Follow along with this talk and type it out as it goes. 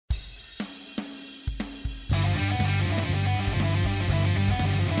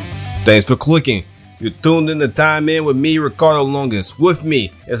Thanks for clicking. You're tuned in to Time In with me, Ricardo Lungus. With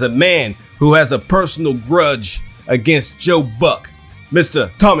me is a man who has a personal grudge against Joe Buck, Mr.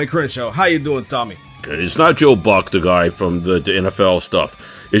 Tommy Crenshaw. How you doing, Tommy? It's not Joe Buck, the guy from the NFL stuff.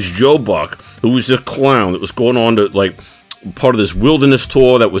 It's Joe Buck, who was the clown that was going on to, part of this wilderness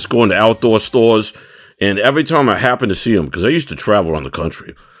tour that was going to outdoor stores. And every time I happened to see him, because I used to travel around the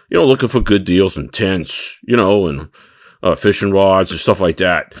country, looking for good deals and tents, and fishing rods and stuff like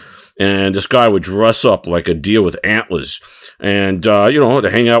that. And this guy would dress up like a deer with antlers and, to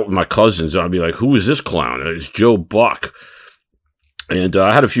hang out with my cousins. And I'd be like, who is this clown? It's Joe Buck. And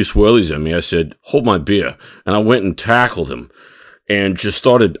I had a few swirlies in me. I said, hold my beer. And I went and tackled him and just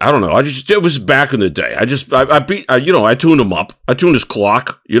started, it was back in the day. I tuned him up. I tuned his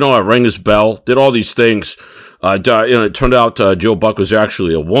clock. I rang his bell, did all these things. It turned out Joe Buck was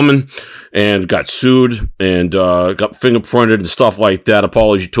actually a woman and got sued and got fingerprinted and stuff like that.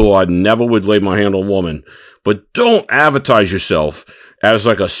 Apology tour. I never would lay my hand on a woman. But don't advertise yourself as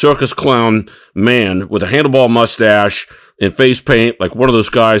like a circus clown man with a handlebar mustache and face paint, like one of those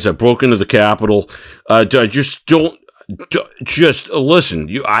guys that broke into the Capitol. Just listen.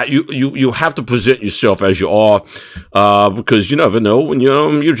 You have to present yourself as you are, because you never know when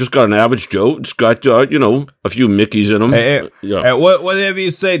you just got an average Joe. It's got a few Mickeys in them. Hey, whatever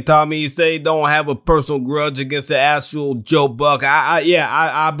you say, Tommy. You say you don't have a personal grudge against the actual Joe Buck.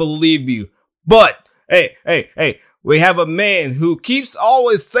 I believe you. But hey. We have a man who keeps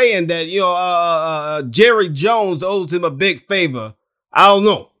always saying that Jerry Jones owes him a big favor. I don't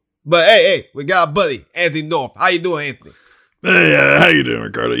know. But hey, we got a buddy, Anthony North. How you doing, Anthony? Hey, how you doing,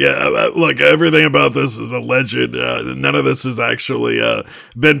 Ricardo? Yeah, look, everything about this is alleged. None of this has actually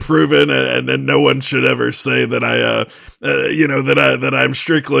been proven, and no one should ever say that that I'm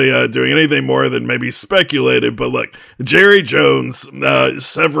strictly doing anything more than maybe speculated. But look, Jerry Jones,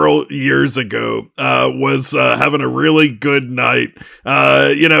 several years ago, was having a really good night,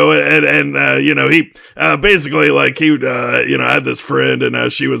 he basically he had this friend,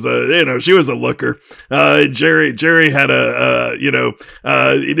 and she was a looker. Jerry had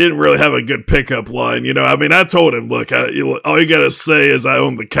he didn't really have a good pickup line. I told him, look, all you gotta say is I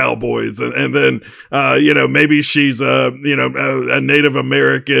own the Cowboys, and then maybe she's a Native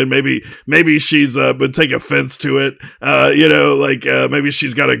American, maybe she's would take offense to it, maybe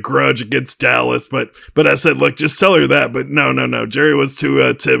she's got a grudge against Dallas, but I said, look, just tell her that. But no, Jerry was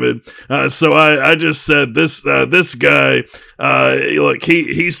too timid, so I just said this guy, look,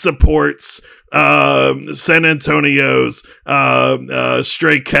 he supports San Antonio's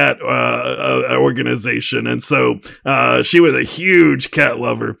stray cat organization, and so she was a huge cat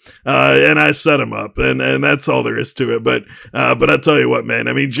lover, and I set him up, and that's all there is to it. But I tell you what, man,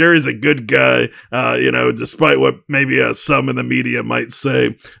 Jerry's a good guy, despite what maybe some in the media might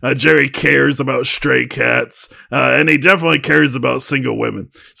say. Jerry cares about stray cats, and he definitely cares about single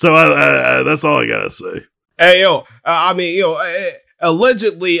women. So that's all I gotta say. Hey,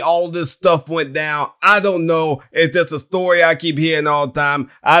 allegedly, all this stuff went down. I don't know. It's just a story I keep hearing all the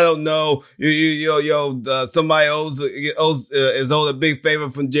time. I don't know. Somebody is owed a big favor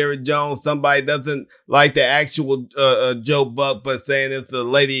from Jerry Jones. Somebody doesn't like the actual Joe Buck, but saying it's a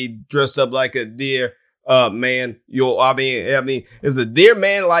lady dressed up like a deer. Man, is a deer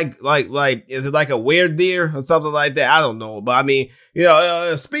man is it like a weird deer or something like that? I don't know. But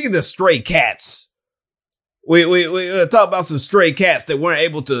speaking of stray cats. We talk about some stray cats that weren't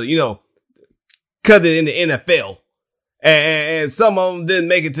able to, cut it in the NFL. And some of them didn't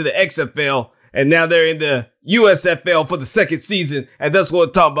make it to the XFL. And now they're in the USFL for the second season. And that's what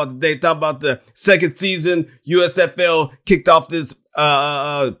we're talking about today. Talk about the second season. USFL kicked off this,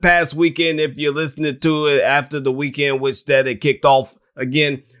 past weekend. If you're listening to it after the weekend, which that it kicked off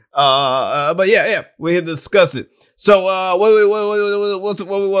again. But yeah, we're here to discuss it. So, what we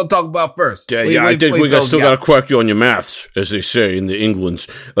want to talk about first? I think we still got to correct you on your maths, as they say in the Englands.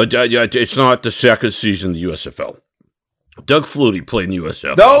 It's not the second season of the USFL. Doug Flutie played in the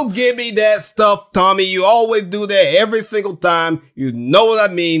USFL. Don't give me that stuff, Tommy. You always do that every single time. You know what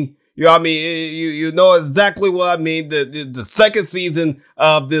I mean. You know exactly what I mean. The second season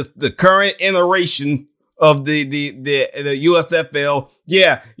of the current iteration of the USFL.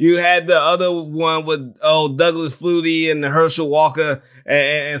 Yeah, you had the other one with Douglas Flutie and the Herschel Walker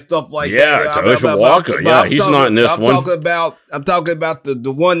and stuff like that. Yeah, Herschel Walker. He's not in this one. I'm talking about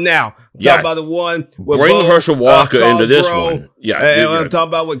the one now. I'm talking about the one with bring Herschel Walker into this one. Yeah, I'm talking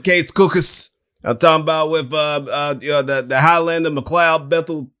about with Case Cookus. I'm talking about with the Highlander, McLeod,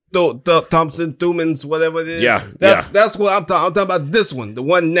 Bethel, Thompson, Thumans, whatever it is. That's what I'm talking. I'm talking about this one, the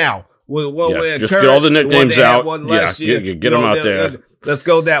one now. Just get all the nicknames out. Get them out there. Let's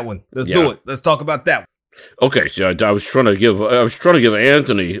go that one. Let's do it. Let's talk about that one. Okay, so I was trying to give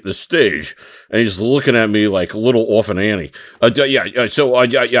Anthony the stage, and he's looking at me like a little orphan Annie. To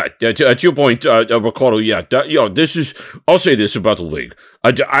your point, Ricardo, this is. I'll say this about the league.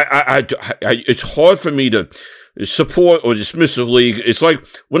 It's hard for me to support or dismiss the league. It's like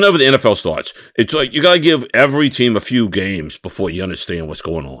whenever the NFL starts, it's like you got to give every team a few games before you understand what's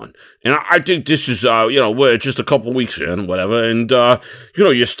going on. And I think this is, we're just a couple weeks in, whatever, and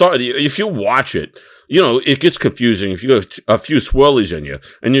you start if you watch it. It gets confusing if you have a few swirlies in you,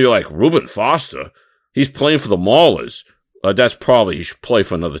 and you're like, Reuben Foster, he's playing for the Maulers. That's probably, he should play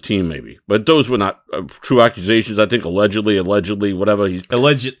for another team maybe. But those were not true accusations. I think allegedly, whatever.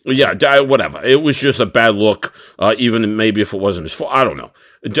 Alleged. Yeah, whatever. It was just a bad look, even maybe if it wasn't his fault. I don't know.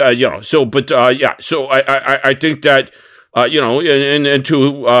 So I think that, and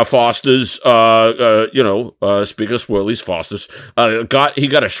to Foster's, speaking of swirlies, Foster's, he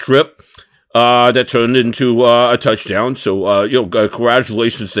got a strip. That turned into a touchdown. So,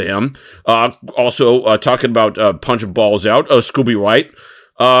 congratulations to him. Also, talking about punching balls out, Scooby Wright,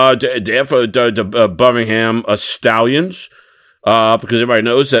 there for the Birmingham Stallions, because everybody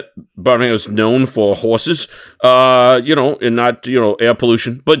knows that Birmingham is known for horses, and not, air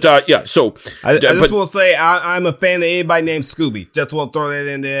pollution. But, so. I just want to say I'm a fan of anybody named Scooby. Just want to throw that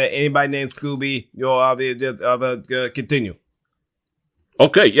in there. Anybody named Scooby, continue.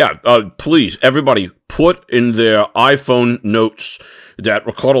 Okay, yeah, please, everybody, put in their iPhone notes that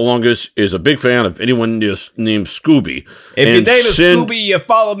Ricardo Lungus is a big fan of anyone named Scooby. If your name is Scooby, you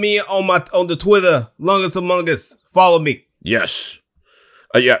follow me on the Twitter, Lungus Among Us. Follow me. Yes.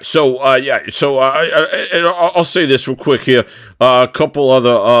 I'll say this real quick here. A couple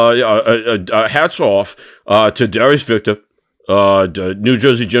other hats off to Darius Victor, the New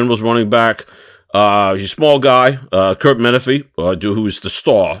Jersey Generals running back. He's a small guy, Kurt Menefee, who is the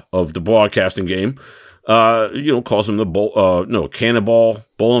star of the broadcasting game, calls him the cannonball,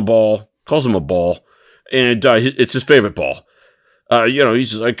 bowling ball, calls him a ball, and, it's his favorite ball.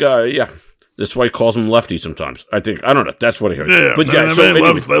 He's like, that's why he calls him lefty sometimes. I don't know. That's what I heard. Yeah, but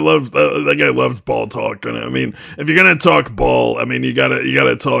that guy loves ball talk. And I mean, if you're gonna talk ball, I mean, you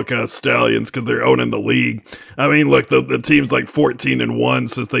gotta talk Stallions because they're owning the league. I mean, look, the team's like 14-1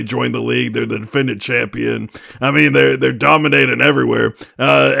 since they joined the league. They're the defending champion. I mean, they're dominating everywhere.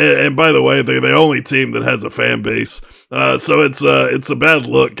 And by the way, they're the only team that has a fan base. So it's a bad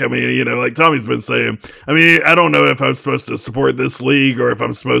look. I mean, like Tommy's been saying. I mean, I don't know if I'm supposed to support this league or if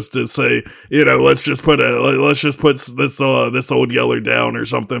I'm supposed to say, let's just put this old yeller down or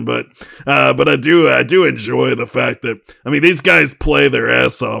something. But I do enjoy the fact that, I mean, these guys play their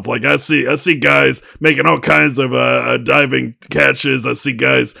ass off. Like I see guys making all kinds of diving catches. I see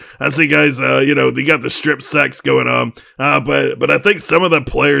guys. They got the strip sacks going on. But I think some of the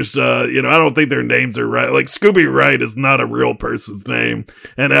players, I don't think their names are right. Like Scooby Wright is not a real person's name,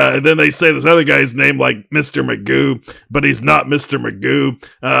 and then they say this other guy's name like Mr. Magoo, but he's not Mr. Magoo.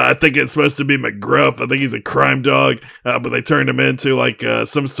 I think it's supposed to be McGruff. I think he's a crime dog, but they turned him into like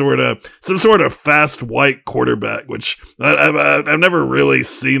some sort of fast white quarterback, which I've never really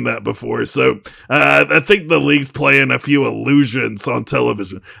seen that before. So I think the league's playing a few illusions on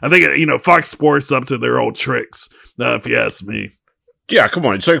television. I think Fox Sports up to their old tricks, if you ask me. Yeah, come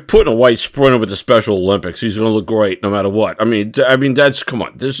on. It's like putting a white sprinter with the Special Olympics. He's going to look great no matter what. I mean, come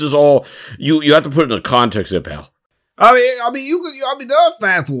on. This is all, you have to put it in the context there, pal. I mean, there are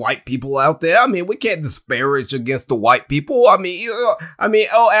fast white people out there. I mean, we can't disparage against the white people. Alex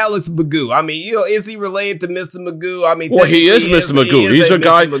Magoo. I mean, is he related to Mr. Magoo? I mean, well, he is Mr. Magoo. He's a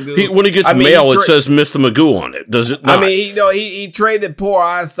guy. When he gets mail, it says Mr. Magoo on it. Does it not? I mean, he traded poor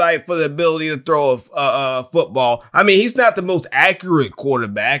eyesight for the ability to throw a football. I mean, he's not the most accurate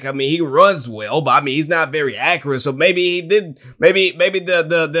quarterback. I mean, he runs well, but I mean, he's not very accurate. So maybe he did. Maybe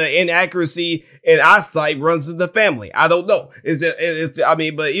the inaccuracy in eyesight runs in the family. I don't know.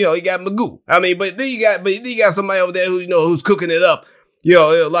 But you got Magoo. I mean, but then you got somebody over there who's cooking it up.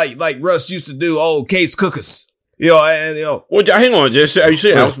 Like Russ used to do, old Case Cookers. Well, hang on. You say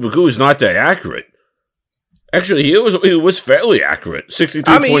Alex Magoo is not that accurate. Actually, he was fairly accurate,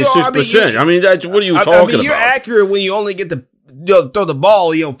 63.6%. I mean, that's what are you talking about? You're accurate when you only get to throw the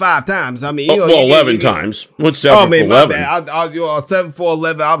ball, 5 times. I mean, 11 times. What's 7 for 11? I 7 for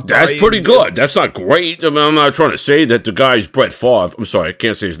 11. I'm sorry. That's pretty good. That's not great. I mean, I'm not trying to say that the guy's Brett Favre. I'm sorry, I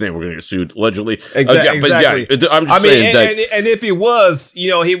can't say his name. We're going to get sued, allegedly. Exactly. But I'm just saying that. And if he was,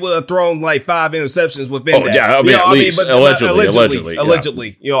 he would have thrown like 5 interceptions within that. Yeah, at least.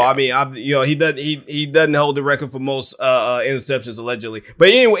 Allegedly. Yeah. He doesn't hold the record for most interceptions allegedly. But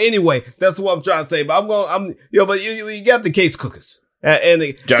anyway, that's what I'm trying to say. But but you got the Case Cookers. And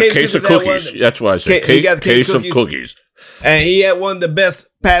the case of cookies. That's what I said. Case of cookies. And he had one of the best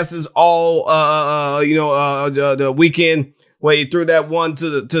passes all, the weekend where he threw that one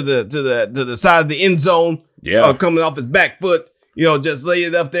to the side of the end zone. Yeah. Coming off his back foot, just laid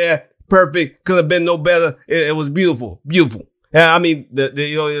it up there. Perfect. Could have been no better. It was beautiful. Beautiful. I mean,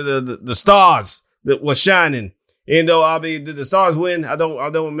 the stars that were shining. Did the Stars win? I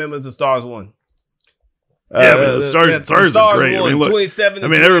don't remember if the Stars won. The Stars are great. Won 27.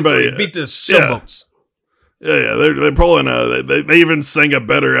 Everybody beat the Showboats. Yeah, they're pulling. They even sang a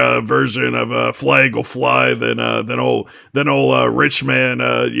better version of "Flag Will Fly" than old rich man,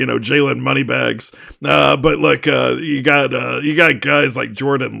 Jalen Moneybags. But look, you got guys like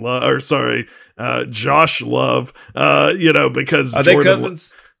Josh Love. Because are they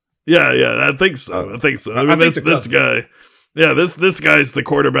cousins? Yeah, I think so. I mean, this guy. Yeah, this guy's the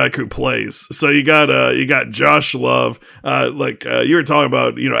quarterback who plays. So you got Josh Love, you were talking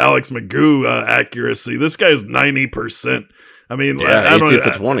about, Alex Magoo accuracy. This guy's 90%. I mean, 18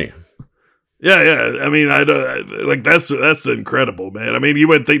 for 20. Yeah. I mean, that's incredible, man. I mean, you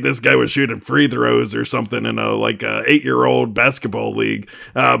would think this guy was shooting free throws or something in a 8-year-old basketball league,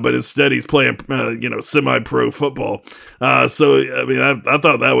 but instead he's playing, semi-pro football. So I mean, I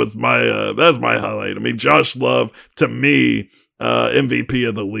thought that was my highlight. I mean, Josh Love to me, MVP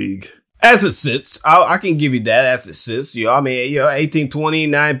of the league. As it sits, I can give you that as it sits. 18,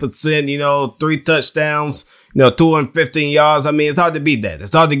 29%, 3 touchdowns. 215 yards. I mean, it's hard to beat that.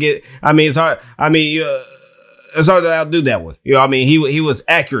 It's hard to get. I mean, it's hard. I mean, it's hard to outdo that one. He was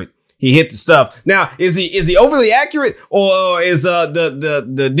accurate. He hit the stuff. Now, is he overly accurate, or is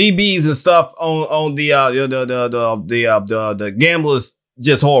the DBs and stuff on the gamblers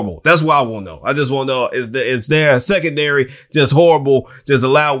just horrible? That's what I want to know. I just want to know is their secondary just horrible? Just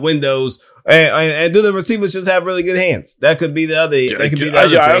allow windows. And do the receivers just have really good hands? That could be the other. Thing.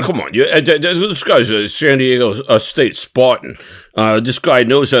 Come on, this guy's a San Diego State Spartan. This guy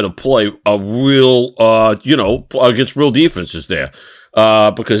knows how to play a real, against real defenses there.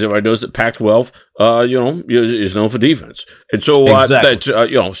 Because everybody knows that Pac-12, is known for defense, and so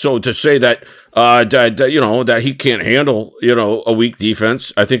exactly. so to say that that he can't handle a weak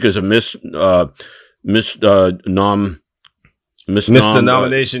defense, I think is a Mr.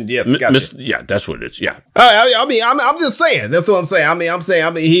 Nomination, yeah, gotcha. Yeah, that's what it is. Yeah, I'm just saying. That's what I'm saying. I'm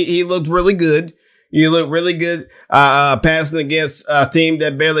saying he looked really good. He looked really good, passing against a team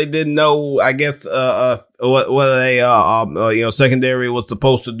that barely didn't know, I guess, what they, secondary was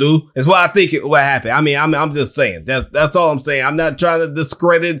supposed to do. It's what I think what happened. I mean, I'm just saying. That's all I'm saying. I'm not trying to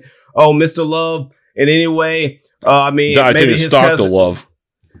discredit, Mr. Love in any way. Maybe his Dr. cousin, Love.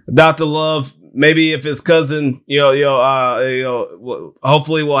 Dr. Love. Maybe if his cousin,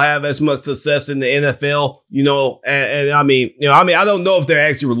 hopefully will have as much success in the NFL, I don't know if they're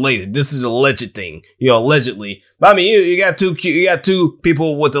actually related. This is an alleged thing, allegedly. But I mean, you got two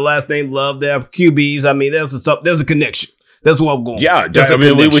people with the last name Love. They're QBs. I mean, there's a connection. That's what I'm going. Yeah,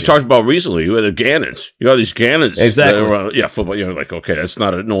 we talked about recently. You had the Gannons. You got these Gannons. Exactly. Football. Okay, that's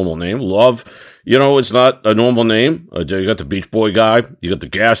not a normal name. Love. It's not a normal name. You got the Beach Boy guy. You got the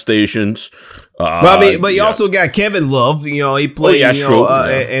gas stations. But you also got Kevin Love. He played, in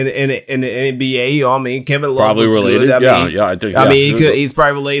the NBA. Kevin Love probably related. Good. I think. He's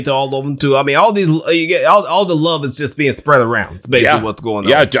probably related to all of them too. I mean, all these you get all the love is just being spread around. It's basically what's going on.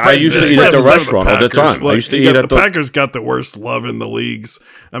 Yeah, I used to eat at the restaurant all the time. I used to eat at the Packers. Got the worst love in the leagues.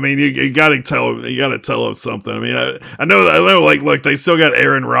 I mean, you got to tell them something. I mean, I know. Look, they still got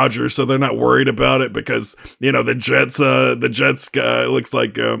Aaron Rodgers, so they're not worried about it because the Jets looks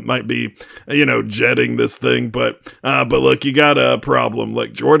like might be jetting this thing, but look, you got a problem.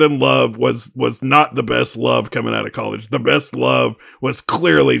 Like Jordan Love was not the best Love coming out of college. The best Love was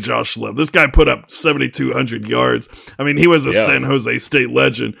clearly Josh Love. This guy put up 7,200 yards. I mean, he was a San Jose State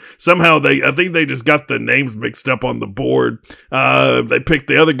legend. Somehow I think they just got the names mixed up on the board. They picked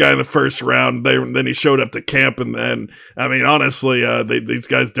the other guy in the first round. Then he showed up to camp, and then I mean, honestly, these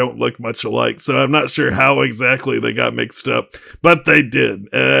guys don't look much alike. So I'm not sure how exactly they got mixed up, but they did.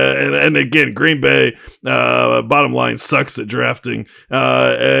 And again, Green Bay, bottom line, sucks at drafting,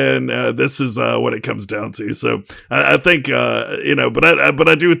 and this is what it comes down to. So I think but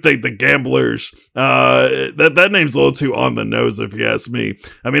I do think the gamblers, that name's a little too on the nose, if you ask me.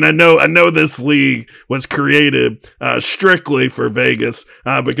 I mean, I know this league was created strictly for Vegas,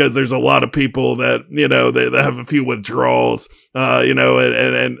 because there's a lot of people that that have a few withdrawals,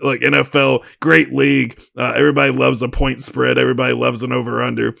 and like NFL great league. Everybody loves a point spread. Everybody loves an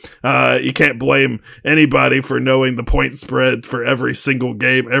over-under. You can't blame anybody for knowing the point spread for every single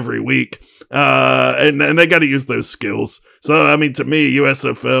game every week. And they got to use those skills. So, I mean, to me,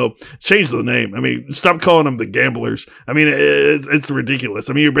 USFL, change the name. I mean, stop calling them the gamblers. I mean, it's ridiculous.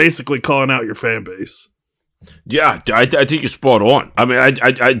 I mean, you're basically calling out your fan base. Yeah, I think you're spot on. I mean,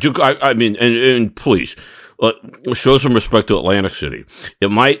 I do. I mean, and please, show some respect to Atlantic City.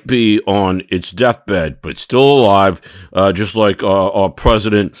 It might be on its deathbed, but it's still alive. Just like our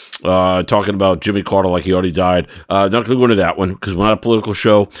president talking about Jimmy Carter like he already died. Not going to go into that one because we're not a political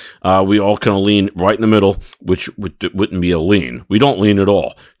show. We all kind of lean right in the middle, which wouldn't be a lean. We don't lean at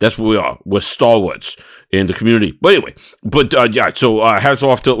all. That's what we are. We're stalwarts in the community. But anyway, yeah. So hats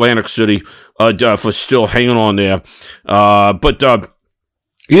off to Atlantic City for still hanging on there.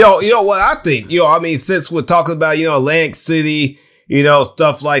 You know what I think? I mean, since we're talking about, Atlantic City,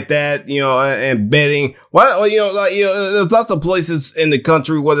 stuff like that, and betting. Well, there's lots of places in the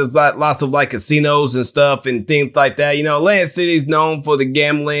country where there's lots of casinos and stuff and things like that. Atlantic City's known for the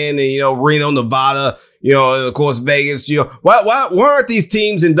gambling and, Reno, Nevada, and of course Vegas. Why aren't these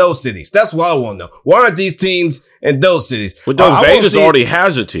teams in those cities? That's what I want to know. Why aren't these teams in those cities? Well, Vegas already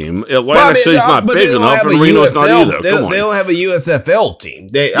has a team. Atlantic City's not big enough, and Reno's not either. They don't have a USFL team.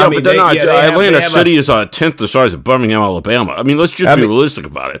 Atlantic City is 10th the size of Birmingham, Alabama. I mean, let's just be realistic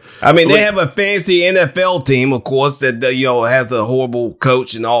about it. I mean, they have a fancy NFL team, of course, that has a horrible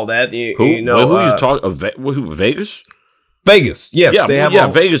coach and all that. Who you talking? Vegas? Vegas,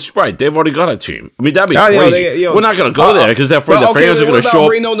 Vegas, right? They've already got a team. I mean, that'd be crazy. We're not going to go there because the fans are going to show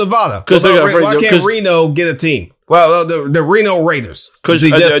up. Reno, Nevada. Why can't Reno get a team? Well, the Reno Raiders. Because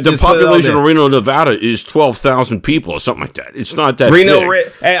the population of Reno, Nevada is 12,000 people or something like that. It's not that big.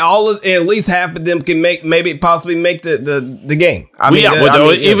 At least half of them can possibly make the game.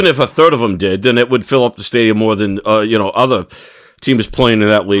 Even if a third of them did, then it would fill up the stadium more than other teams playing in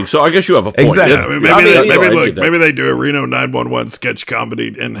that league. So I guess you have a point. Exactly. Maybe they do a Reno 911 sketch comedy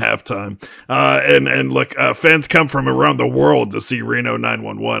in halftime. And look, fans come from around the world to see Reno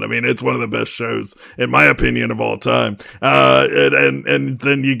 911. I mean, it's one of the best shows, in my opinion, of all time. And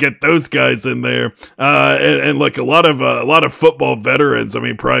then you get those guys in there. And look, a lot of football veterans, I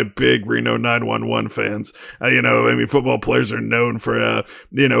mean, probably big Reno 911 fans. Football players are known for a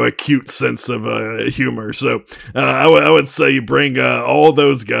cute sense of humor. So I would say you bring all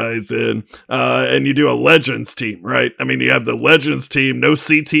those guys in, and you do a Legends team, right? I mean, you have the Legends team, no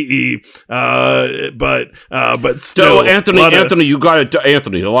CTE, but still. So Anthony, you got it.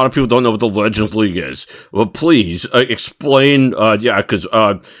 Anthony, a lot of people don't know what the Legends League is. Well, please explain. Because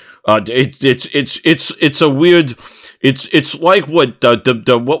it's a weird. It's like what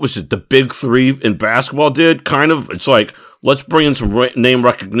what was it? The Big Three in basketball did, kind of. It's like, let's bring in some name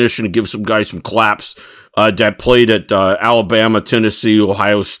recognition and give some guys some claps. That played at Alabama, Tennessee,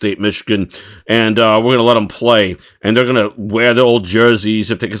 Ohio State, Michigan, and we're going to let them play. And they're going to wear their old jerseys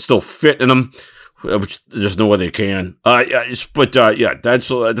if they can still fit in them, which there's no way they can. That's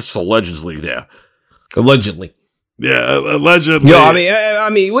the Legends League there. Allegedly. Yeah, allegedly. No, I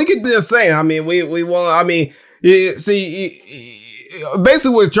mean, we could just say, I mean, we want, I mean,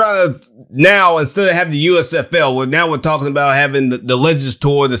 basically we're trying to now, instead of having the USFL, we're talking about having the Legends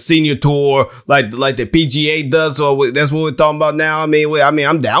Tour, the Senior Tour, like the PGA does. So that's what we're talking about now. I mean,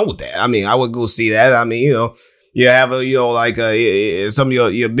 I'm down with that. I mean, I would go see that. I mean, you have some of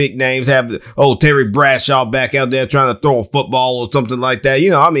your big names have Terry Bradshaw back out there trying to throw a football or something like that.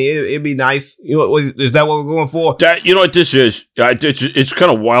 I mean, it'd be nice. Is that what we're going for? What this is? It's kind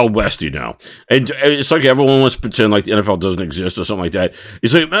of Wild Westy now, and it's like everyone wants to pretend like the NFL doesn't exist or something like that.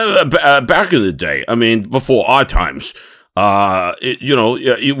 It's like back in the day. I mean, before our times. When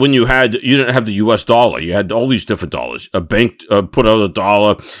you didn't have the US dollar, you had all these different dollars. A bank put out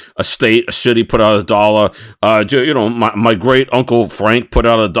 $1, a city put out $1. My great uncle Frank put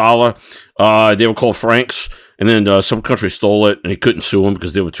out $1. They were called francs, and then some country stole it, and he couldn't sue them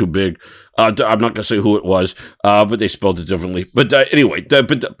because they were too big. I'm not gonna say who it was, but they spelled it differently. But anyway,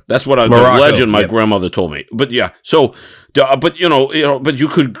 that's what the legend my grandmother told me. But yeah, so. But you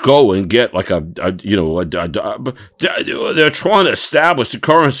could go and get like they're trying to establish the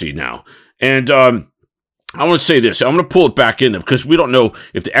currency now. And, I want to say this. I'm going to pull it back in because we don't know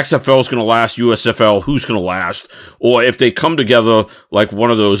if the XFL is going to last, USFL, who's going to last, or if they come together like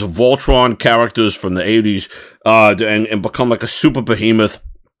one of those Voltron characters from the 80s, and become like a super behemoth.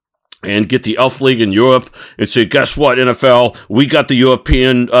 And get the Elf League in Europe and say, guess what, NFL, we got the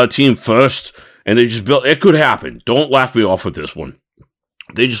European team first. And they just built, it could happen. Don't laugh me off with this one.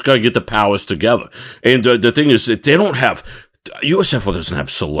 They just got to get the powers together. And the thing is that they don't have, USFL doesn't have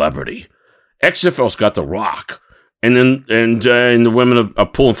celebrity. XFL's got The Rock, and the women are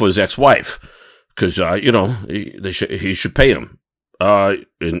pulling for his ex-wife because he should pay him, and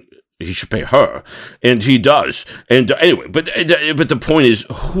he should pay her, and he does. And anyway, but the point is,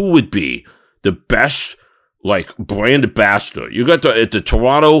 who would be the best brand ambassador? You got the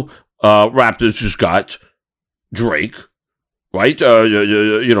Toronto Raptors, who's got Drake, right?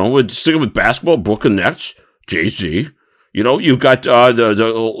 We're sticking with basketball, Brooklyn Nets, Jay-Z. You've got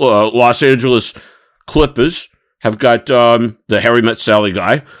the Los Angeles Clippers have got the Harry Met Sally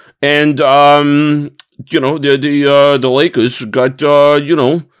guy, and the Lakers got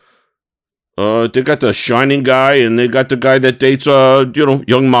they got the Shining guy, and they got the guy that dates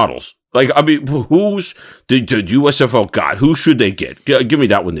young models. Who's the USFL got? Who should they get? Give me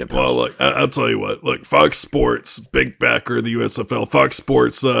that one there, Pals. Well, look, I'll tell you what. Look, Fox Sports, big backer of the USFL. Fox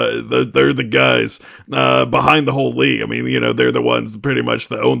Sports, they're the guys behind the whole league. I mean, they're the ones pretty much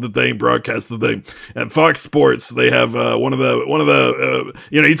that own the thing, broadcast the thing. And Fox Sports, they have one of the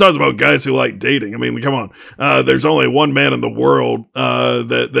he talks about guys who like dating. I mean, come on. There's only one man in the world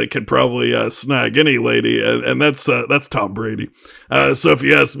that could probably snag any lady, and that's Tom Brady. So if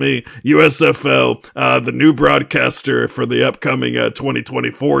you ask me, USFL, the new broadcaster for the upcoming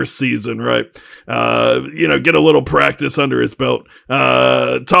 2024 season, right? Get a little practice under his belt.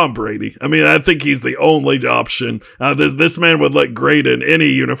 Tom Brady. I mean, I think he's the only option. This man would look great in any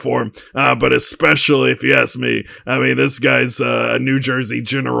uniform, but especially if you ask me, I mean, this guy's a New Jersey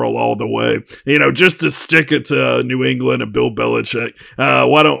General all the way. Just to stick it to New England and Bill Belichick.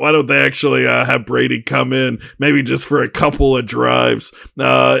 Why don't they actually have Brady come in, maybe just for a couple of drives,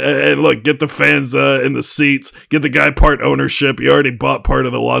 and look, get the fans in the seats, get the guy part ownership. He already bought part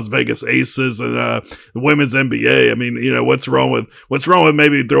of the Las Vegas Aces and the women's NBA. I mean, what's wrong with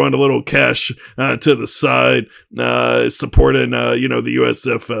maybe throwing a little cash to the side, supporting the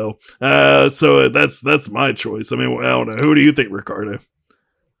USFL. So that's my choice. I mean, I don't know. Who do you think, Ricardo?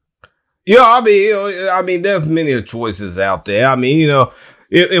 Yeah, I mean, there's many choices out there. I mean,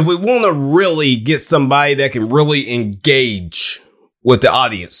 if we want to really get somebody that can really engage with the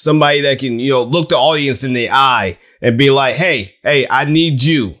audience, somebody that can, look the audience in the eye and be like, hey, I need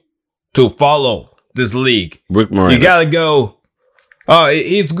you to follow this league. Rick Moranis. You gotta go.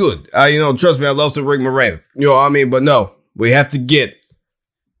 He's good. Trust me, I love some Rick Moranis. But no, we have to get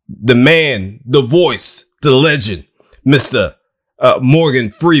the man, the voice, the legend, Mr.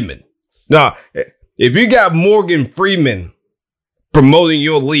 Morgan Freeman. Now, if you got Morgan Freeman promoting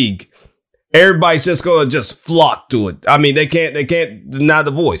your league, everybody's just gonna just flock to it. I mean, they can't deny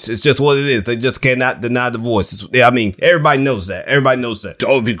the voice. It's just what it is. They just cannot deny the voice. Everybody knows that. That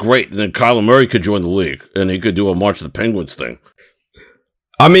would be great. And then Kyler Murray could join the league, and he could do a March of the Penguins thing.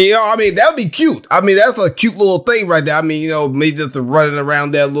 I mean, that would be cute. I mean, that's a cute little thing right there. I mean, me just running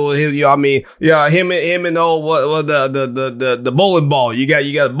around that little hill. Him and the bowling ball. You got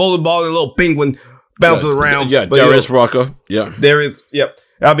a bowling ball and a little penguin bouncing around. Yeah, Darius Rucker. Yeah, Yep.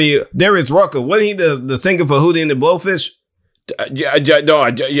 I mean, Darius Rucker. Wasn't he the singer for Hootie and the Blowfish? I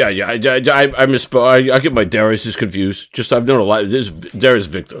misspoke. I get my Darius confused. I've known a lot. Darius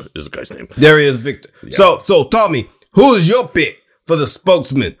Victor is the guy's name. Darius Victor. Yeah. So tell me, who is your pick for the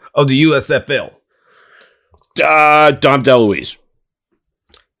spokesman of the USFL? Dom DeLuise.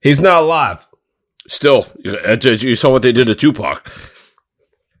 He's not alive. Still, you saw what they did to Tupac.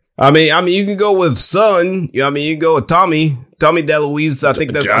 I mean, you can go with Son. You can go with Tommy DeLuise. I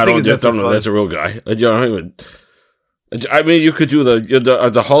think that's that's a real guy. I mean, you could do the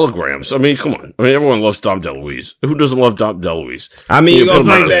holograms. I mean, come on. I mean, everyone loves Dom DeLuise. Who doesn't love Dom DeLuise? I mean,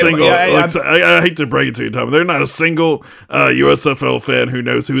 I hate to break it to you, Tom. There's not a single USFL fan who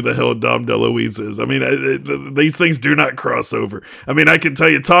knows who the hell Dom DeLuise is. I mean, these things do not cross over. I mean, I can tell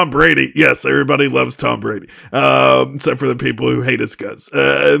you, Tom Brady. Yes, everybody loves Tom Brady, except for the people who hate his guts.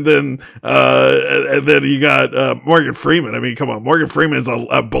 And then you got Morgan Freeman. I mean, come on, Morgan Freeman is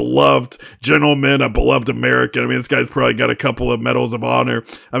a beloved gentleman, a beloved American. I mean, this guy's probably got a couple of medals of honor.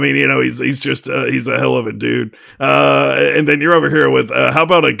 I mean, he's just he's a hell of a dude. And then you're over here with how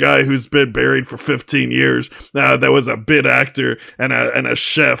about a guy who's been buried for 15 years? That was a bid actor and a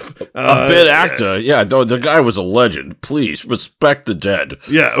chef. A bid actor, yeah. The guy was a legend. Please respect the dead.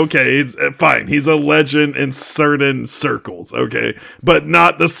 Yeah, okay, he's fine. He's a legend in certain circles, okay, but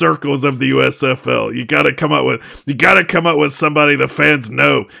not the circles of the USFL. You got to come up with somebody the fans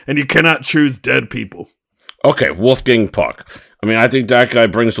know, and you cannot choose dead people. Okay, Wolfgang Puck. I mean, I think that guy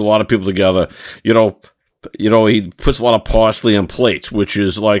brings a lot of people together. He puts a lot of parsley on plates, which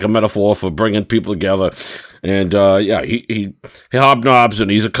is like a metaphor for bringing people together. And, he hobnobs and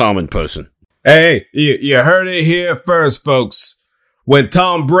he's a common person. Hey, you heard it here first, folks. when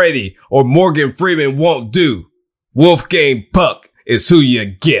Tom Brady or Morgan Freeman won't do, Wolfgang Puck is who you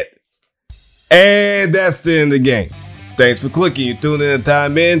get. And that's the end of the game. Thanks for clicking. You tuned in and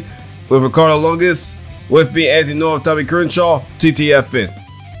time in with Ricardo Lungus. With me, Anthony North, Tommy Crenshaw, TTFN.